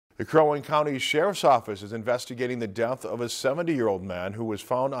The Crow Wing County Sheriff's Office is investigating the death of a 70-year-old man who was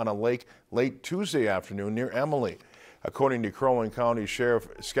found on a lake late Tuesday afternoon near Emily. According to Crow Wing County Sheriff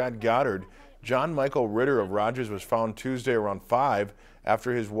Scott Goddard, John Michael Ritter of Rogers was found Tuesday around 5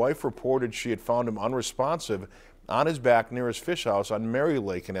 after his wife reported she had found him unresponsive on his back near his fish house on Mary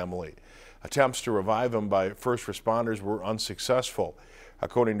Lake in Emily. Attempts to revive him by first responders were unsuccessful.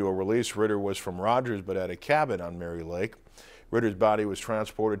 According to a release, Ritter was from Rogers but had a cabin on Mary Lake. Ritter's body was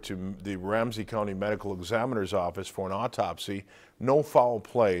transported to the Ramsey County Medical Examiner's office for an autopsy. No foul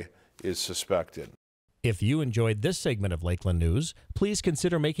play is suspected. If you enjoyed this segment of Lakeland News, please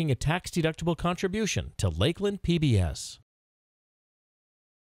consider making a tax-deductible contribution to Lakeland PBS.